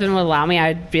my husband would allow me,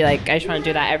 I'd be like, I just want to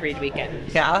do that every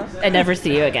weekend. Yeah. And never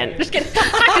see you again. Just kidding.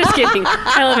 I'm just kidding.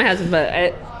 I love my husband,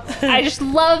 but I just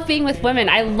love being with women.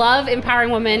 I love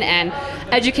empowering women and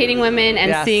educating women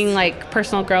and seeing like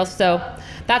personal growth. So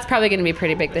that's probably going to be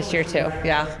pretty big this year too.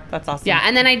 Yeah, that's awesome. Yeah,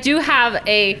 and then I do have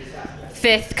a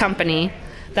 5th company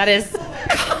that is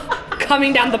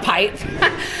coming down the pipe.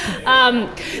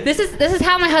 This is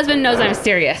how my husband knows I'm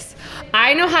serious.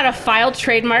 I know how to file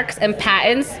trademarks and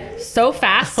patents so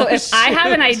fast. So if I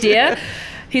have an idea,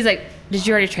 he's like, did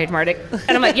you already trademark it?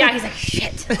 And I'm like, yeah. He's like,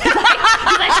 shit. He's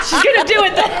like, she's gonna do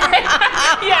it then.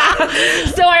 Yeah.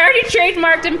 So I already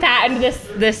trademarked and patented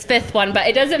this 5th one, but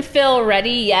it doesn't feel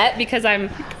ready yet because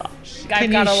I've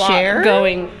got a lot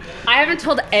going. I haven't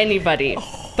told anybody,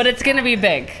 but it's gonna be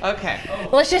big. Okay.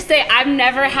 Let's just say I've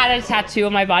never had a tattoo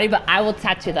on my body, but I will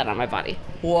tattoo that on my body.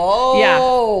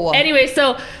 Whoa. Yeah. Anyway,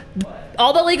 so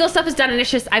all the legal stuff is done, and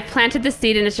it's just I planted the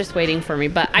seed, and it's just waiting for me.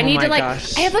 But I need to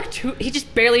gosh. I have like 2. He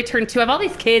just barely turned 2. I have all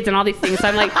these kids and all these things, so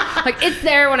I'm like it's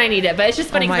there when I need it. But it's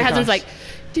just funny because my husband's like,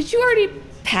 did you already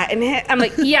patent it? I'm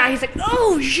like, yeah. He's like,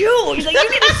 oh, you. He's like, you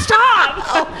need to stop.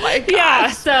 Oh my gosh.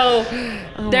 Yeah. So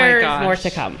there's more to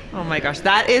come. Oh my gosh,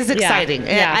 that is exciting.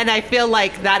 Yeah. And I feel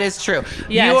like that is true.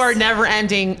 Yes. You are never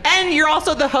ending, and you're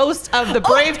also the host of the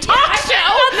Brave Talk Show.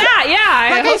 I love that.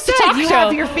 Yeah. Like I said, you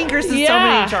have your fingers in so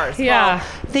many jars. Yeah. Well,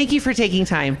 thank you for taking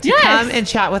time to come and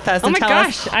chat with us and tell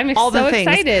us I'm all so the things.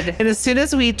 excited. And as soon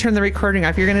as we turn the recording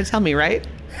off, you're going to tell me, right?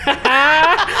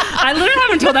 I literally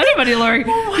haven't told anybody, Lori.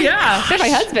 My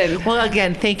husband. Well,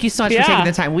 again, thank you so much for taking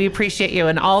the time. We appreciate you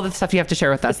and all the stuff you have to share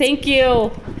with us. Thank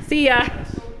you. See ya.